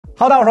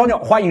大家好，我是黄牛，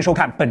欢迎收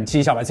看本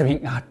期小白测评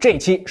啊。这一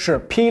期是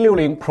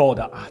P60 Pro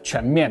的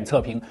全面测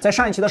评。在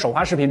上一期的首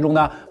发视频中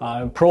呢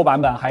，Pro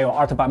版本还有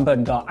Art 版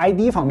本的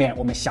ID 方面，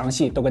我们详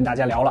细都跟大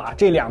家聊了啊。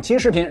这两期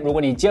视频，如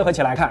果你结合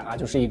起来看啊，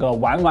就是一个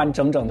完完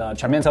整整的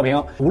全面测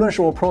评。无论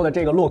是我 Pro 的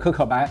这个洛可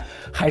可白，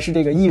还是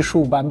这个艺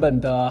术版本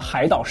的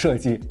海岛设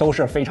计，都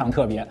是非常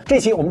特别。这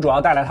期我们主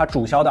要带来它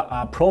主销的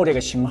Pro 这个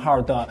型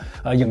号的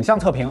影像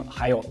测评，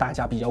还有大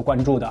家比较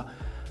关注的。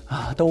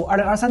都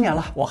2023年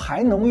了，我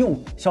还能用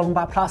骁龙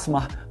8 Plus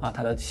吗？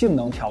它的性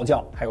能调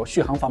教还有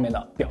续航方面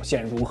的表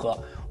现如何？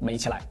我们一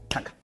起来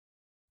看看。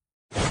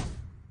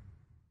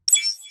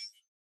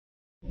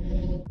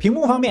屏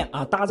幕方面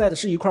搭载的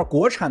是一块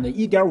国产的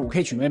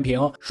 1.5K 曲面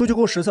屏，数据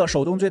库实测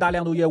手动最大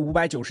亮度约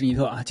590尼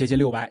特接近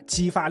600，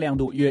激发亮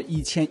度约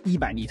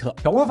1100尼特。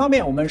调光方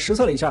面，我们实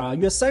测了一下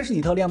约30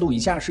尼特亮度以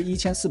下是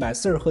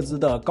1440赫兹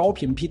的高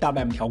频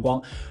PWM 调光，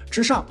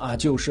之上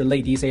就是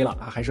类 DC 了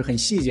还是很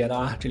细节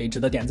的这里值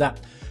得点赞。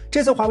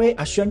这次华为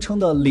宣称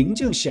的棱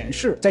镜显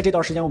示，在这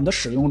段时间我们的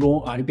使用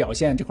中这表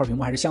现这块屏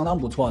幕还是相当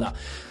不错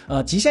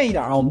的。极限一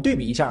点我们对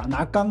比一下，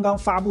拿刚刚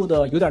发布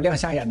的有点亮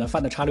瞎眼的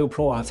Find X6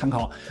 Pro 参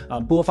考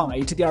播放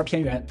HDR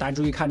偏圆，大家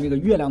注意看这个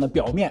月亮的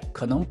表面，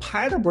可能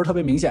拍的不是特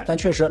别明显，但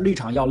确实绿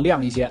场要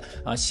亮一些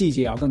细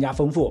节要更加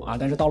丰富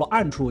但是到了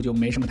暗处就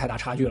没什么太大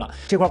差距了。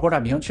这块国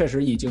产屏确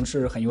实已经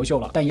是很优秀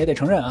了，但也得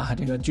承认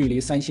这个距离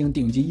三星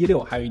顶级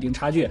16还有一定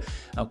差距。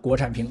国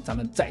产屏咱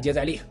们再接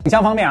再厉。影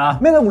像方面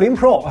Mate 50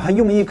 Pro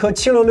用一颗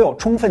766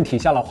充分体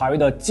现了华为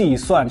的计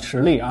算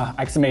实力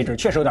Xmajor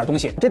确实有点东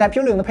西。这台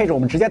P60 的配置我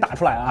们直接打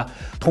出来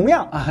同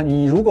样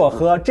你如果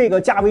和这个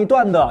价位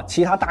段的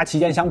其他大旗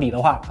舰相比的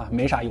话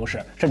没啥优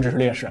势，甚至是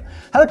劣势。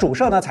它的主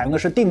摄呢采用的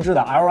是定制的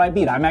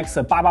LYB 的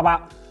MX888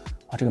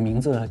这个名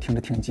字听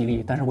着挺吉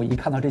利，但是我一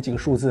看到这几个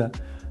数字，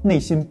内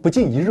心不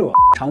禁一热。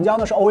长焦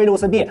呢是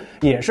OA64B，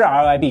 也是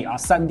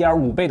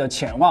LYB3.5 倍的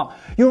潜望，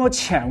拥有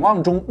潜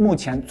望中目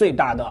前最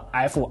大的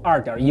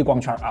f2.1 光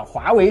圈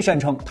华为宣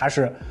称它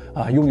是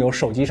拥有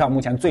手机上目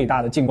前最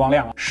大的进光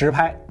量，实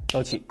拍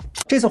都起。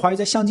这次华为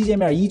在相机界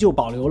面依旧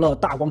保留了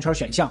大光圈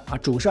选项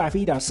主摄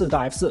f1.4 到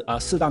f4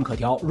 4档可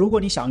调。如果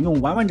你想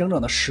用完完整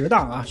整的10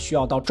档需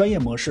要到专业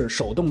模式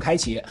手动开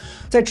启。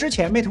在之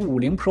前 Mate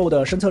 50 Pro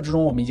的深测之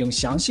中，我们已经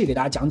详细给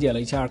大家讲解了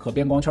一下可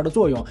变光圈的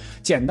作用。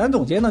简单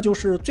总结呢，就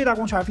是最大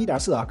光圈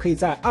f1.4 可以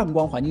在暗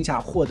光环境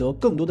下获得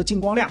更多的进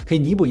光量，可以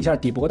弥补一下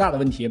底不够大的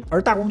问题。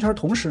而大光圈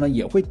同时呢，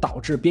也会导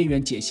致边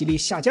缘解析力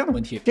下降的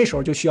问题，这时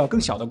候就需要更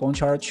小的光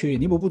圈去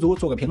弥补不足，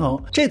做个平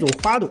衡。这组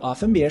花朵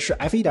分别是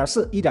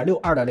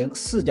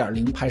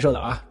f1.4、1.6、2.0、4.0 拍摄的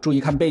注意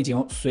看背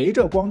景，随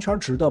着光圈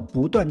值的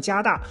不断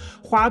加大，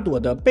花朵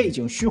的背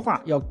景虚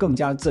化要更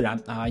加自然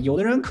有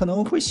的人可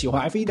能会喜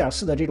欢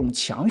f1.4 的这种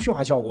强虚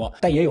化效果，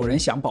但也有人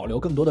想保留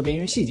更多的边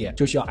缘细节，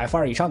就需要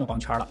f2 以上的光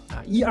圈了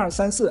1、2、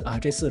3、4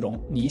这4种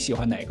你喜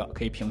欢哪个？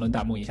可以评论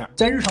弹幕一下。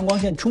在日常光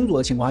线充足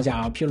的情况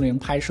下P60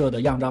 拍摄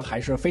的样张还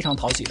是非常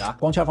讨喜的。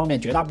光圈方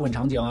面，绝大部分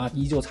场景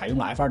依旧采用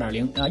了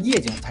f2.0 夜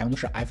景采用的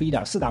是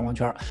f1.4 大光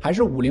圈。还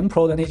是50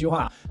 Pro 的那句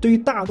话，对于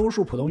大多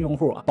数普通用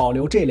户保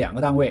留这2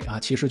个单位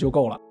其实就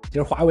够了。其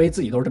实华为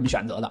自己都是这么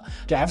选择的。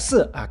这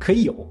f4 可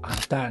以有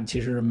但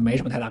其实没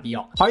什么太大必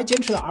要。华为坚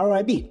持的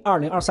LYB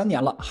 2023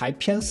年了，还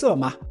偏色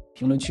吗？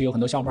评论区有很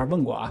多小伙伴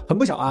问过很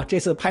不巧这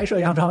次拍摄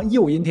样张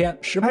又阴天。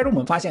实拍中我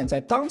们发现，在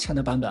当前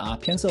的版本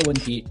偏色问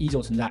题依旧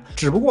存在，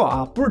只不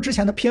过不是之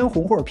前的偏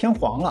红或者偏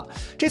黄了，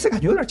这次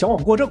感觉有点矫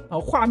枉过正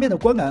画面的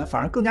观感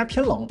反而更加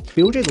偏冷。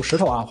比如这组石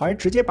头华为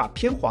直接把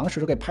偏黄的石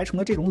头给拍成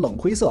了这种冷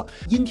灰色，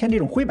阴天这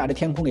种灰白的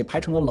天空给拍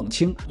成了冷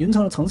青，云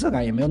层的层次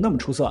感也没有那么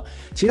出色。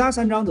其他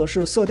3张则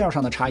是色调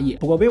上的差异，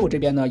不过 vivo 这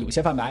边呢有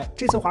些泛白。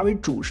这次华为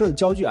主摄的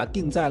焦距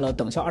定在了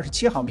等效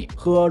27毫米，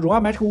和荣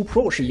耀 Magic 5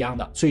 Pro 是一样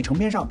的，所以成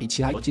片上比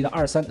其他手机的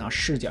23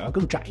视角要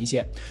更窄一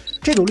些。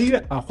这组绿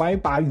叶华为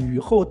把雨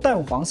后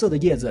淡黄色的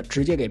叶子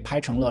直接给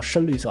拍成了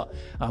深绿色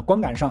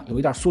观感上有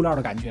一点塑料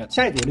的感觉。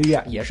下一组绿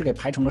叶也是给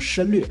拍成了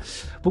深绿。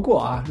不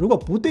过如果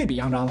不对比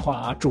样张的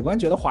话主观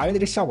觉得华为的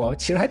这效果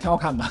其实还挺好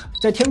看的。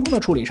在天空的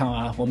处理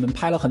上我们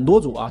拍了很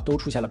多组都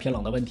出现了偏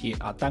冷的问题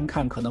单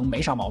看可能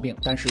没啥毛病，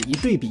但是一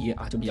对比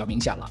就比较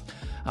明显了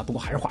不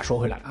过还是话说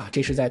回来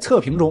这是在测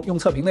评中用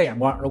测评的眼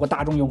光，如果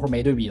大众用户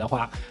没对比的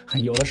话，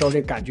有的时候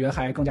这感觉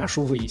还更加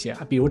舒服一些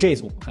比如这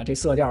组这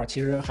色调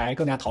其实还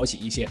更加讨喜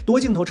一些。多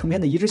镜头成片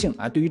的一致性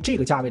对于这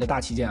个价位的大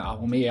旗舰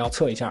我们也要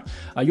测一下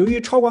由于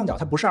超广角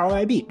它不是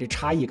LYB， 这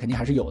差异肯定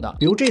还是有的。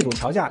比如这组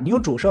桥架你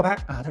用主摄拍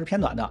它是偏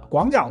暖的，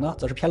广角呢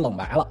则是偏冷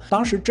白了。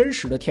当时真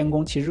实的天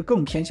空其实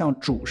更偏向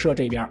主摄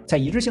这边，在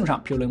一致性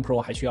上 P60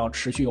 Pro 还需要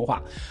持续优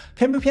化。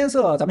偏不偏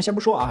色咱们先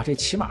不说这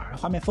起码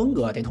画面风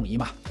格得统一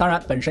嘛。当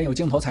然本身有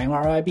镜头采用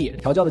LYB，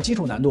 调教的基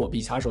础难度比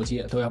其他手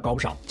机都要高不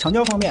少。强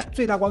焦方面，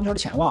最大光圈的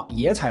潜望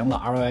也采用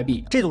了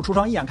LYB。这组出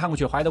窗一眼看过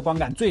去，华为的观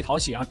感感最讨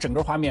喜啊，整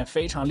个画面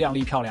非常亮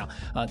丽漂亮，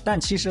但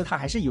其实它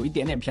还是有一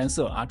点点偏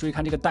色啊。注意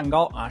看这个蛋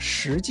糕啊，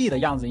实际的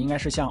样子应该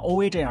是像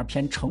OV 这样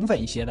偏橙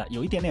粉一些的，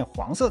有一点点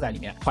黄色在里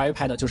面。华为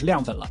拍的就是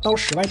亮粉了。到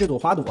室外这朵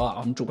花朵啊，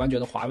我们主观觉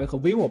得华为和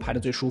vivo 拍的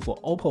最舒服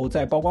 ，OPPO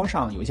在曝光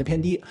上有一些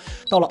偏低。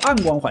到了暗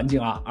光环境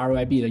啊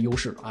 ，RYB 的优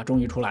势啊终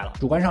于出来了。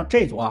主观上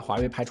这组啊，华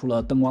为拍出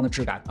了灯光的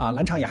质感啊，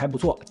蓝场也还不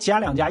错。其他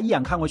两家一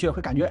眼看过去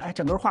会感觉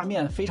整个画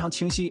面非常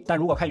清晰，但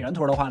如果看原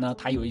图的话呢，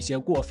它有一些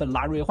过分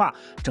拉锐化，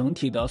整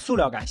体的塑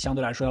料感相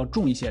对来说要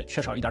重一些，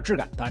缺少一点质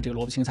感。当然这个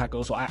萝卜青菜各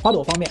有所爱。花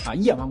朵方面啊，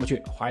一眼望过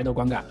去，华为的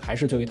观感还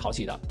是最为讨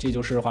喜的，这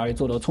就是华为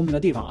做的聪明的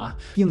地方啊。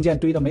硬件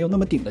堆的没有那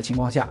么顶的情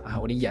况下啊，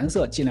我的颜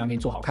色尽量给你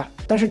做好看，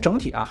但是整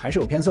体啊还是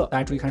有偏色。大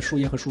家注意看树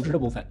叶和树枝的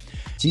部分。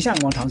极下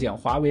荧光场景，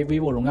华为、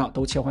vivo、荣耀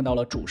都切换到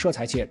了主摄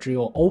裁切，只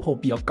有 OPPO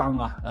比较刚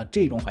啊。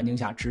这种环境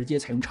下直接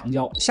采用长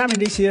焦。下面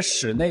这些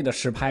室内的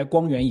实拍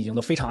光源已经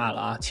都非常暗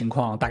了啊，情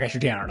况大概是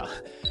这样的。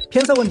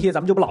偏色问题咱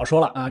们就不老说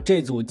了啊，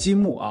这组积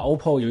木啊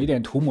 ，OPPO 有一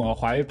点涂抹，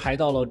华为拍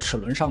到了齿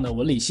轮上的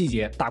纹理细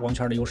节，大光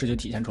圈的优势就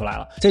体现出来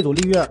了。这组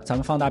立月咱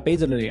们放大杯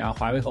子里啊，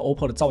华为和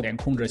OPPO 的噪点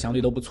控制相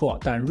对都不错，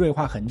但锐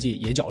化痕迹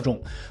也较重。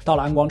到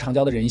了暗光长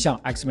焦的人像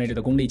 ，Ximage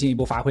的功力进一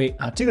步发挥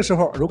啊。这个时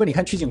候如果你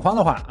看取景框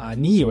的话啊，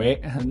你以为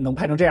能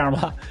拍成这样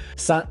吗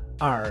？3、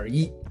2、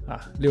1。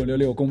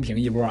666公屏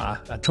一波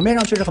啊！成片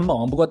上确实很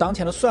猛，不过当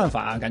前的算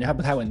法感觉还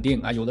不太稳定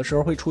啊，有的时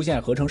候会出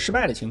现合成失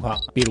败的情况，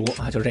比如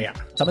就是这样。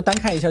咱们单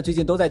看一下最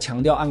近都在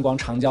强调暗光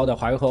长焦的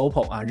华为和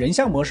OPPO 啊，人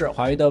像模式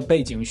华为的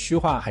背景虚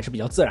化还是比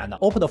较自然的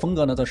 ，OPPO 的风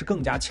格呢则是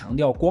更加强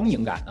调光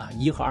影感啊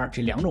，1和2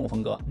这两种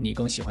风格，你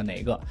更喜欢哪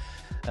一个？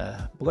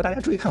不过大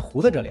家注意看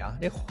胡子这里啊，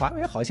这华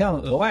为好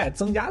像额外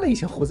增加了一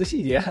些胡子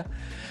细节。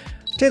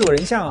这组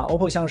人像啊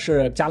 ，OPPO 像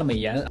是加了美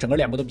颜，整个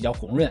脸部都比较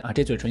红润啊，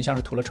这嘴唇像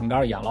是涂了唇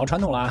膏一样，老传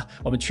统了啊。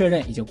我们确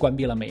认已经关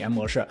闭了美颜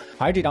模式，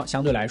华为这张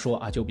相对来说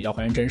啊就比较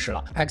还原真实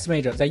了。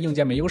Ximage 在硬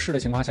件没优势的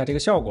情况下，这个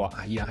效果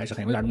啊依然还是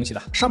很有点东西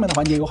的。上面的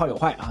环节有好有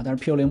坏啊，但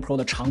是 P60 Pro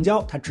的长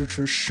焦它支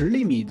持10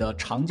厘米的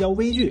长焦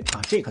微距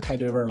啊，这可太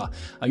对味了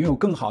啊，拥有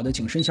更好的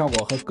景深效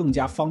果和更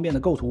加方便的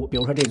构图。比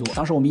如说这组，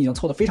当时我们已经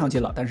凑得非常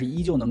近了，但是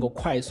依旧能够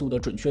快速的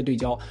准确对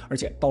焦，而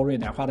且刀锐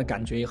奶化的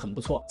感觉也很不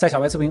错。在小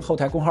白测评后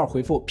台公号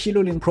回复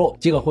P60 Pro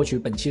即可获取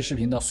本期视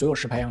频的所有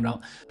实拍样张，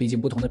毕竟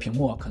不同的屏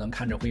幕可能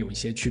看着会有一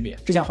些区别。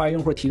之前华为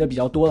用户提的比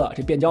较多的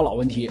这变焦老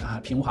问题啊，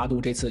屏滑度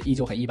这次依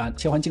旧很一般，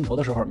切换镜头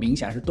的时候明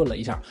显是顿了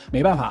一下，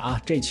没办法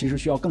啊，这其实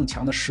需要更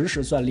强的实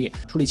时算力，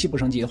处理器不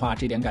升级的话，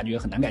这点感觉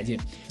很难改进。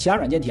其他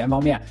软件体验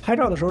方面，拍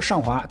照的时候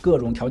上滑各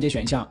种调节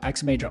选项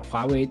 ，Ximage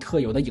华为特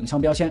有的影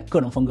像标签，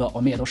各种风格我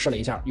们也都试了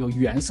一下，有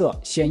原色、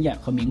鲜艳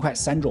和明快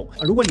3种。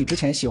如果你之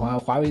前喜欢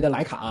华为的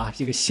徕卡啊，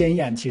这个鲜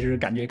艳其实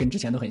感觉跟之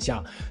前都很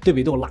像，对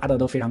比度拉的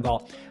都非常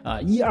高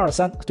1、2、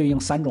3对应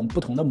3种不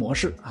同的模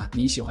式啊，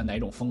你喜欢哪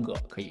种风格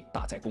可以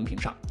打在公屏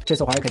上。这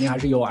次华为肯定还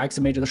是有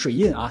Ximage 的水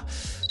印啊，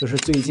就是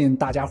最近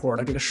大家伙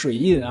的这个水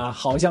印啊，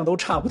好像都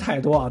差不太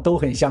多啊，都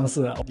很相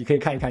似，你可以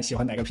看一看喜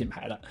欢哪个品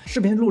牌的。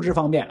视频录制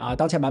方面啊，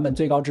当前版本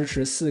最高支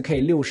持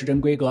 4K 60帧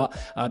规格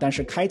啊，但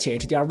是开启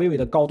HDR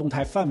的高动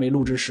态范围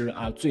录制时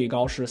啊，最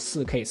高是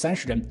 4K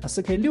 30帧。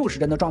4K 60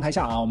帧的状态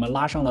下啊，我们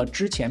拉上了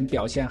之前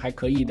表现还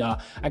可以的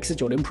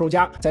X90 Pro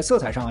加，在色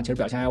彩上啊，其实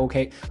表现还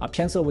OK 啊，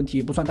偏色问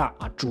题不算大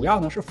啊，主要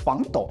呢是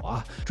防抖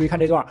啊。注意看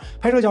这段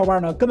拍摄小伙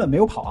伴呢根本没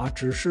有跑啊，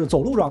只是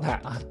走路状态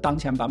啊。当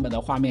前版本的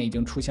画面已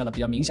经出现了比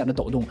较明显的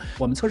抖动，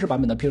我们测试版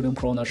本的 P60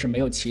 Pro 呢是没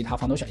有其他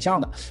防抖选项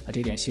的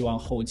这点希望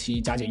后期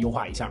加紧优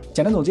化一下。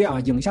简单总结啊，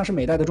影像是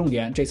每代的重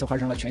点，这次换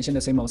上了全新的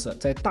CMOS，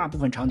 在大部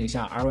分场景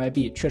下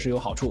RYB 确实有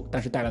好处，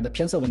但是带来的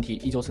偏色问题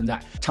依旧存在。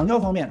长焦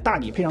方面大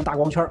底配上大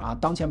光圈啊，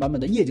当前版本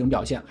的夜景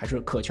表现还是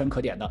可圈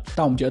可点的，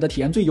但我们觉得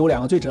体验最优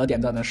良最值得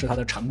点赞的是它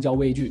的长焦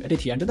微距，这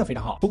体验真的非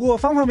常好。不过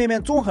方方面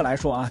面综合来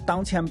说啊，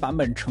当前版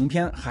本成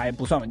片还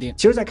不算稳定。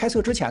其实在开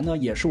测之前呢，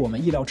也是我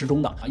们意料之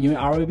中的，因为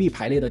RYB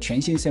排列的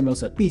全新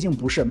CMOS 毕竟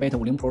不是 Mate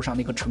 50 Pro 上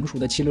那个成熟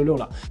的766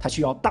了，它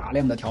需要大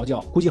量的调教，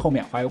估计后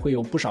面华为会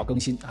有不少更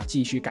新啊，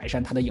继续改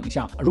善它的影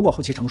像。如果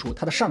后期成熟，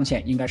它的上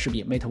限应该是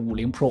比 Mate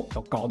 50 Pro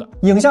要高的。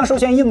影像受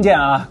限硬件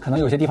啊，可能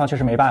有些地方确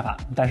实没办法，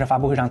但是发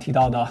布会上提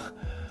到的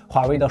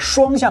华为的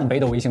双向北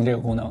斗卫星这个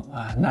功能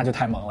啊，那就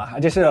太猛了，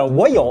这是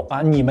我有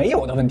啊你没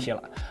有的问题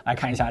了。来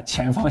看一下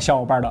前方小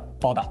伙伴的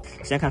报道。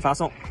先看发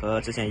送，和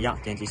之前一样，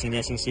点击新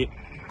建信息，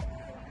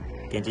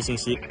点击信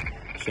息，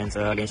选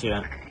择联系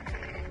人，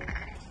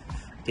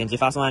点击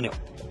发送按钮，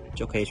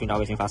就可以寻找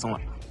卫星发送了。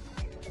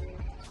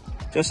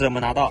这时我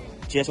们拿到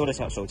接收的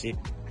手机，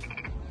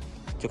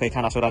就可以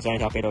看到收到这样一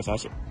条北斗消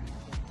息。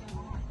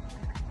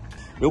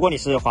如果你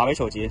是华为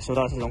手机，收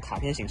到的是这种卡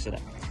片形式的，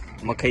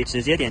我们可以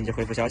直接点击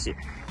回复消息，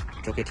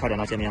就可以跳转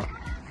到界面了。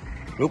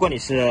如果你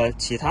是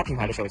其他品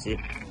牌的手机，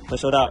会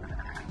收到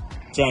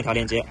这样一条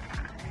链接，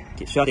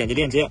需要点击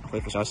链接回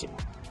复消息。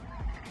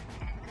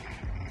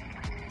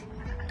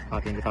好，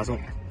点击发送，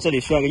这里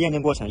需要一个验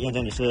证过程，验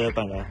证你是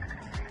本人。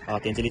好，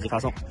点击立即发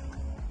送，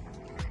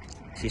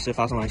提示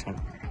发送完成。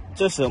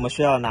这时我们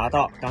需要拿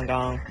到刚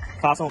刚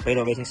发送北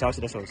斗卫星消息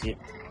的手机，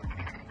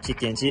去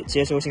点击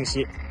接收信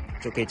息，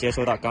就可以接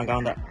收到刚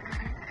刚的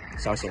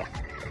消息了。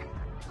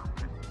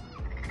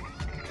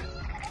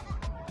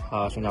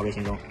好，寻找微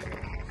信中。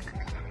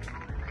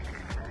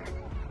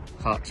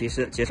好，提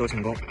示接收成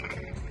功。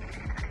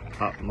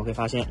好，我们会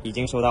发现已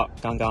经收到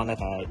刚刚那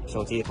台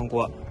手机通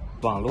过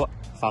网络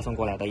发送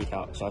过来的一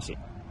条消息。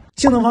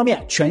性能方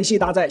面，全系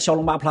搭载骁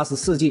龙8 Plus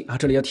 4G 啊，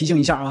这里要提醒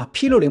一下啊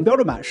 ，P60 标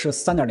准版是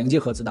 3.0G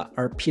赫兹的，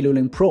而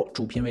P60 Pro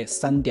主频为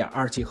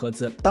 3.2G 赫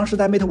兹。当时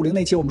在 Mate 50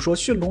那期我们说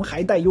迅龙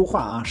还带优化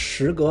啊，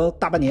时隔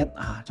大半年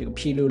啊，这个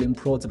P60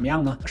 Pro 怎么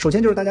样呢？首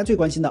先就是大家最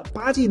关心的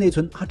 8G 内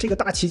存啊，这个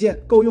大旗舰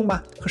够用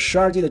吗？和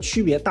 12G 的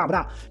区别大不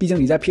大？毕竟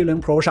你在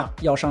P60 Pro 上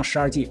要上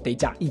 12G 得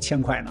加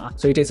1000块呢啊，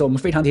所以这次我们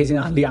非常贴心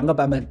啊，2个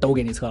版本都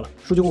给你测了。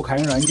数据库凯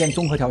用软件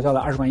综合调校的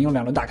20款应用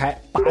2轮打开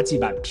，8G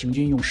版平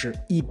均用时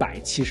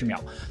170秒。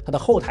它的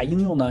后台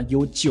应用呢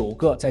有9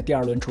个在第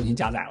2轮重新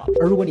加载了，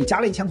而如果你加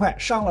了1000块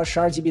上了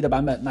12GB 的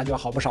版本，那就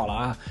好不少了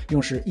啊，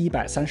用时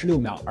136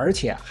秒，而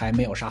且还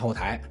没有杀后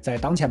台。在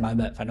当前版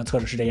本，反正测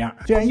试是这样。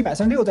虽然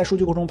136在数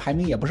据库中排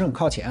名也不是很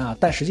靠前啊，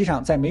但实际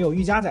上在没有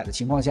预加载的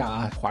情况下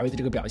啊，华为的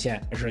这个表现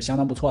也是相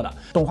当不错的，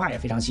动画也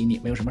非常细腻，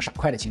没有什么闪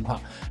快的情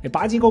况。这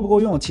8G 够不够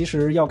用，其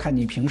实要看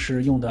你平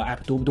时用的 app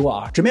多不多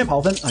啊。直面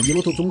跑分啊，一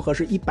路图综合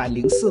是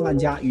104万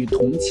加，与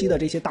同期的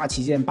这些大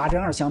旗舰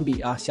8Gen2相比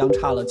啊，相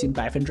差了近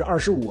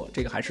25%，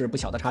这个还是不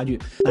小的差距。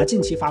拿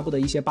近期发布的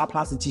一些8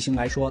 Plus 机型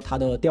来说，它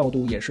的调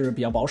度也是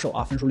比较保守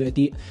啊，分数略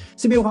低。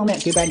CPU 方面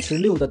 ，Geekbench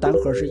 6的单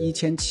核是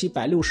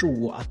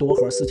1765啊，多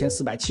核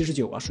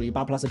4479啊，属于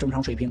8 Plus 正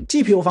常水平。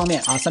GPU 方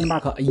面啊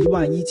 ，Sunnymark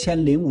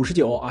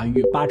 11059啊，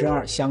与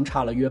8Gen2相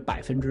差了约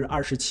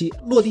27%。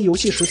落地游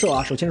戏实测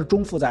啊，首先是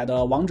中负载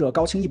的王者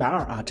高清120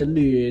啊，帧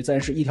率自然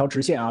是一条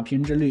直线啊，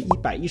平均帧率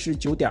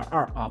119.2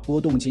啊，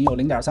波动仅有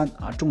0.3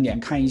啊。重点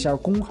看一下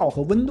功耗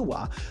和温度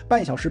啊，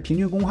半小时平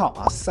均功耗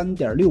啊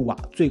3.6瓦，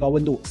最高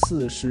温度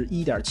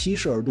41.7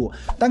摄氏度。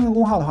单个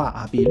功耗的话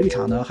啊，比绿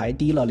厂呢还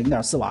低了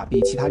0.4瓦，比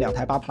其他2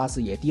台8 Plus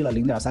也低了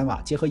0.3瓦。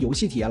结合游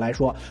戏体验来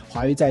说，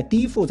华为在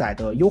低负载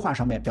的优化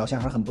上面表现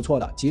还是很不错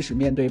的，即使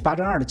面对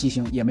8Gen2的机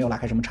型也没有拉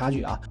开什么差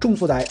距啊。重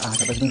负载啊，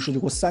小白测评数据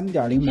库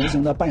 3.0 模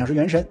型的半小时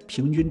原神，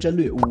平均帧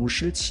率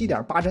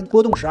57.8帧，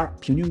波动12，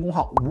平均功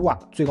耗5瓦，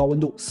最高温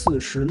度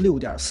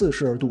46.4摄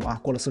氏度啊，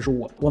过了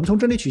45。我们从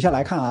帧率曲线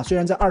来看啊，虽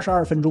然在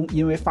22分钟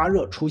因为发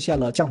热出现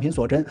了降频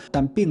锁帧，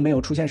但并没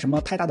有出现什么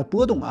太大的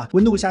波动啊。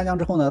温度下降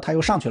之后呢，它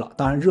又上去了，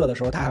当然热的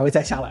时候它还会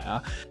再下来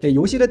啊。这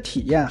游戏的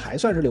体验还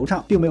算是流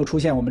畅，并没有出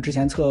现我们之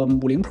前测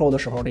50 Pro 的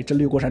时候这帧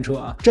率过山车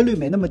啊。帧率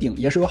没那么顶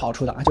也是有好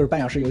处的啊，就是半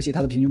小时游戏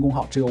它的平均功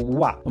耗只有5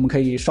瓦，我们可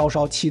以稍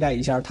稍期待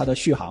一下它的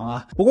续航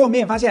啊。不过我们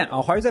也发现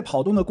啊，华为在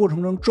跑动的过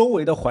程中，周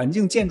围的环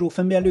境建筑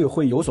分辨率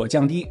会有所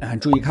降低啊。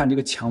注意看这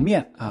个墙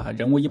面啊，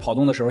人物一跑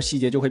动的时候细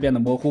节就会变得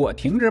模糊，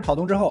停止跑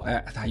动之后，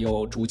哎，它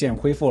又逐渐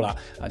恢复了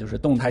啊，就是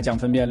动态降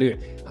分辨率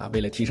啊。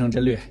为了提升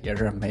帧率也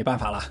是没办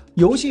法了。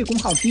游戏功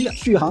耗低，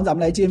续航咱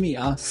们来揭秘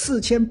啊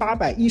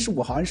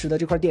，4815毫安时的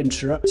这块电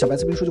池，小白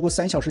测评数据库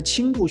3小时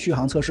轻度续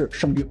航测试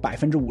胜于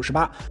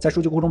58%，在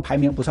数据库中排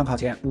名不算靠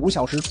前。5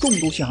小时重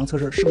度续航测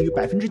试胜于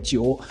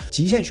9%，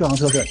极限续航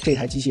测试这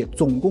台机器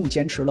总共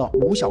坚持了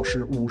5小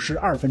时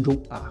52分钟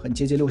啊，很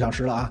接近6小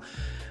时了啊。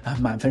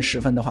满分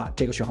10分的话，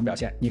这个续航表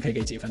现你可以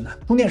给几分呢？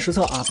充电实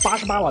测啊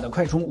，88瓦的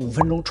快充，5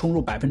分钟充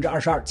入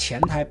22%，前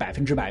台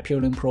100%。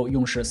P60 Pro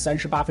用时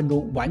38分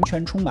钟，完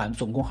全充满，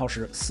总共耗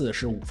时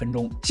45分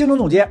钟。性能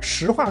总结，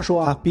实话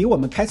说啊，比我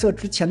们开测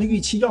之前的预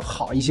期要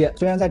好一些。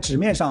虽然在纸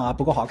面上啊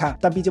不够好看，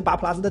但毕竟8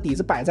 Plus 的底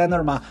子摆在那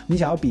儿嘛，你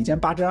想要比肩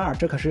8Gen2，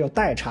这可是有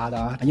代差的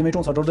啊。因为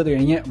众所周知的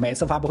原因，每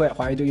次发布会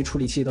华为对于处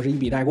理器都是一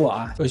笔带过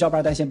啊。有小伙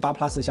伴担心8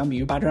 Plus 相比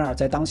于8Gen2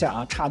在当下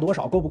啊差多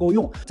少，够不够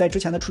用？在之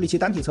前的处理器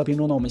单体测评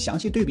中呢，我们详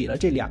细对比了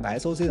这2个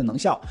SoC 的能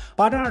效。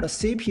8Gen2的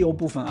CPU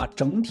部分啊，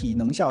整体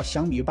能效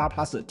相比于8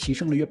 Plus 提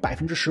升了约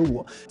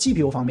15%。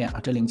GPU 方面啊，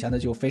这领先的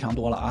就非常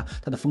多了啊，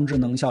它的峰值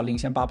能效领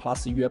先8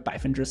 Plus 约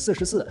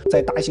44%。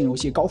在大型游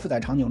戏高负载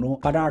场景中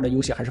，8Gen2的优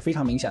势还是非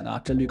常明显的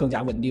啊，帧率更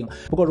加稳定。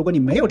不过如果你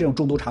没有这种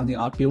重度场景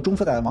啊，比如中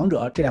负载的王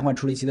者，这2款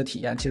处理器的体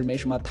验其实没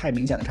什么太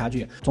明显的差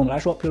距。总的来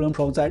说 ，P60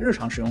 Pro 在日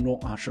常使用中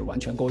啊是完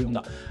全够用的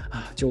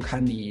啊，就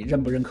看你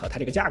认不认可它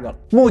这个价格了。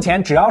目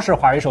前只要是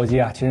华为手机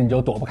啊，其实你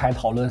就躲不开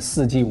讨论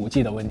4G、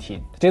5G 的问题。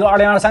这都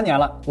2023年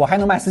了，我还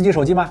能买4G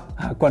手机吗？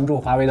关注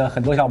华为的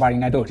很多小伙伴应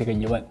该都有这个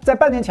疑问。在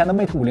半年前的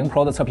Mate 50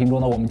 Pro 的测评中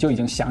呢，我们就已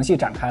经详细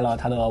展开了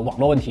它的网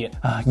络问题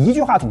啊。一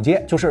句话总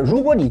结就是，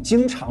如果你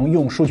经常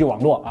用数据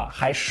网络啊，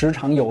还时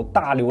常有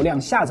大流量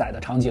下载的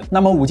场景，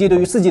那么5G 对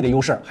于4G 的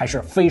优势还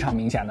是非常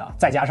明显的。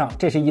再加上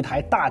这是一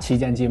台大旗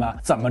舰机嘛，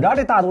怎么着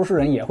这大多数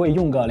人也会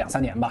用个2-3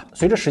年吧。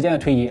随着时间的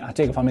推移啊，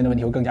这个方面的问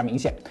题会更加明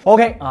显。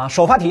OK 啊，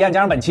首发体验加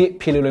上本期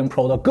P60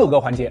 Pro 的各个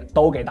环节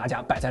都给大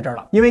家摆在这儿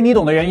了，因为你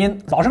懂的原因，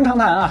老生常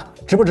谈啊，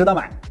值不值得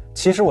买？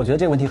其实我觉得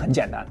这个问题很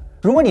简单，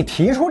如果你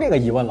提出这个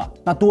疑问了，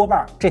那多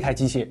半这台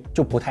机器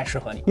就不太适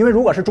合你。因为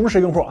如果是忠实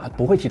用户啊，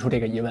不会提出这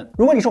个疑问。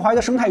如果你是华为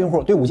的生态用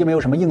户，对5G没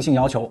有什么硬性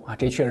要求啊，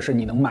这确实是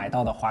你能买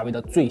到的华为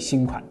的最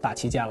新款大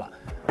旗舰了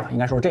啊，应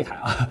该说是这台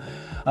啊。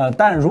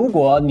但如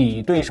果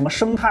你对什么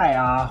生态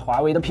啊、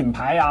华为的品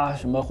牌啊、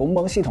什么鸿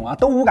蒙系统啊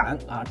都无感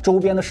啊，周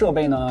边的设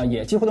备呢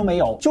也几乎都没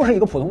有，就是一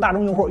个普通大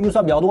众用户，预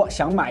算比较多，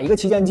想买一个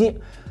旗舰机。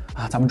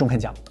啊，咱们中肯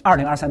讲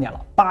，2023年了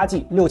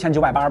，8G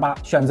 6988，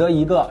选择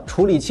一个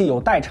处理器有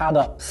代差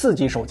的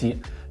4G 手机。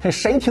这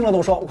谁听了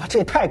都说哇，这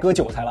也太割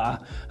韭菜了啊！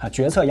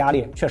决策压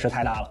力确实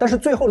太大了。但是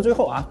最后的最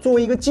后啊，作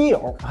为一个基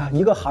友啊，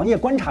一个行业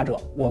观察者，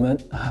我们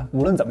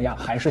无论怎么样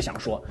还是想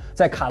说，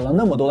在砍了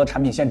那么多的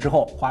产品线之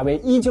后，华为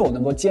依旧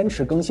能够坚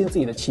持更新自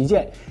己的旗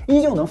舰，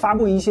依旧能发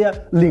布一些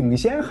领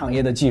先行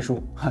业的技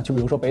术就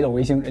比如说北斗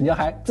卫星，人家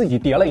还自己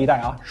叠了一代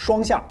啊，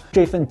双向，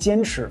这份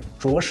坚持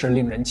着实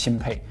令人钦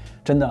佩。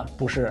真的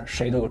不是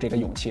谁都有这个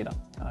勇气的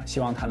希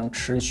望它能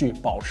持续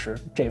保持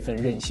这份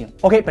韧性。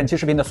OK， 本期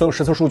视频的所有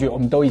实测数据我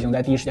们都已经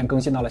在第一时间更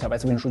新到了小白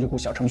测评数据库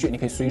小程序，你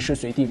可以随时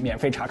随地免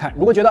费查看。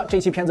如果觉得这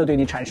期片子对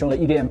你产生了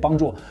一点点帮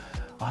助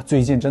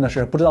最近真的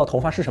是不知道头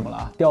发是什么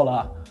了掉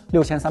了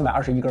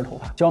6321根头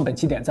发，希望本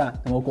期点赞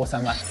能够过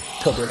3万，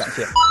特别感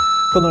谢。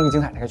更多的精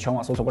彩，大家全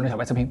网搜索关注小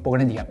白测评，播个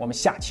人体验。我们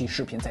下期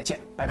视频再见，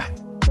拜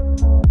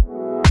拜。